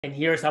and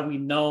here's how we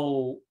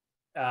know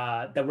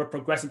that we're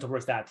progressing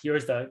towards that.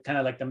 Here's the kind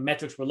of like the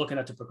metrics we're looking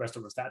at to progress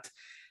towards that.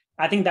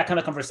 I think that kind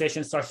of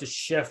conversation starts to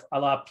shift a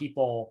lot of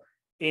people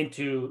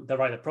into the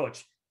right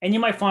approach. And you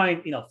might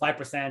find, 5%,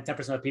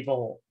 10% of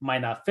people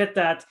might not fit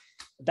that.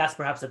 That's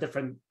perhaps a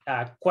different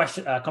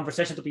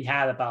conversation to be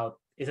had about,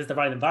 is this the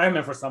right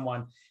environment for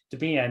someone to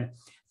be in?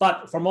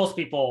 But for most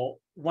people,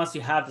 once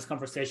you have this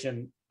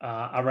conversation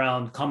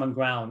around common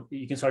ground,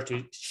 you can start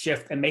to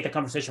shift and make the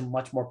conversation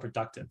much more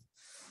productive.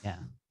 Yeah.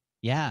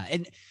 Yeah.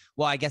 And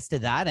well, I guess to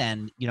that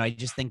end, I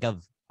just think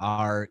of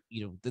our,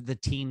 the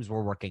teams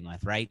we're working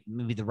with, right?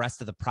 Maybe the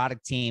rest of the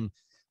product team,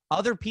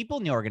 other people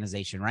in the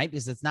organization, right?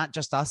 Because it's not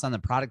just us on the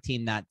product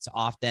team that's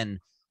often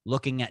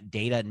looking at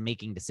data and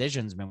making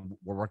decisions. I mean,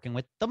 we're working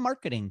with the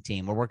marketing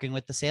team, we're working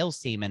with the sales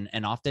team,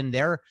 and often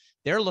they're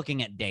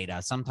looking at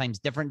data, sometimes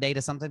different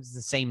data, sometimes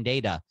the same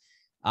data.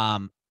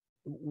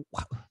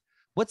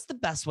 What's the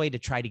best way to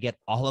try to get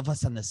all of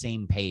us on the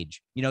same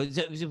page? We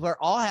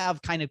all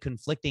have kind of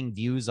conflicting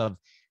views of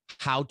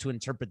how to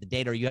interpret the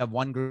data. Or you have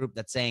one group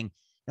that's saying,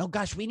 no,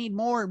 gosh, we need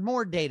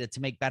more data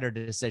to make better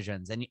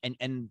decisions.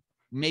 And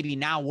maybe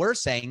now we're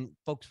saying,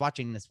 folks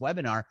watching this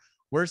webinar,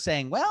 we're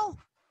saying, well,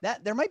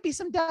 that there might be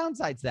some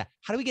downsides to that.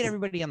 How do we get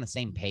everybody on the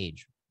same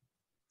page?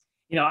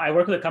 I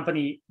work with a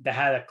company that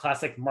had a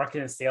classic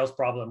marketing and sales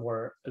problem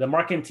where the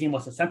marketing team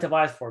was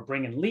incentivized for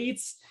bringing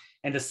leads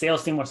and the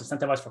sales team was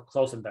incentivized for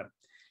closing them.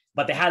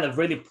 But they had a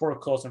really poor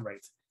closing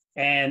rate.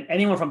 And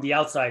anyone from the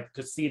outside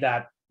could see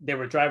that they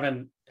were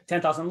driving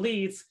 10,000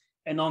 leads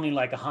and only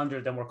like 100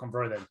 of them were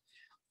converted.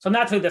 So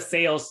naturally, the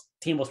sales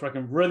team was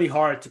working really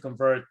hard to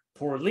convert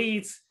poor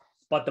leads,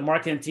 but the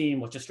marketing team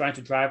was just trying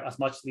to drive as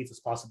much leads as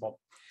possible.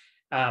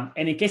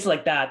 And in cases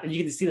like that, and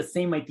you can see the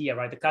same idea,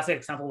 right? The classic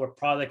example where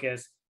product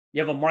is,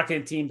 you have a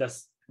marketing team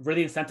that's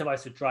really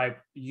incentivized to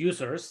drive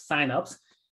users, signups,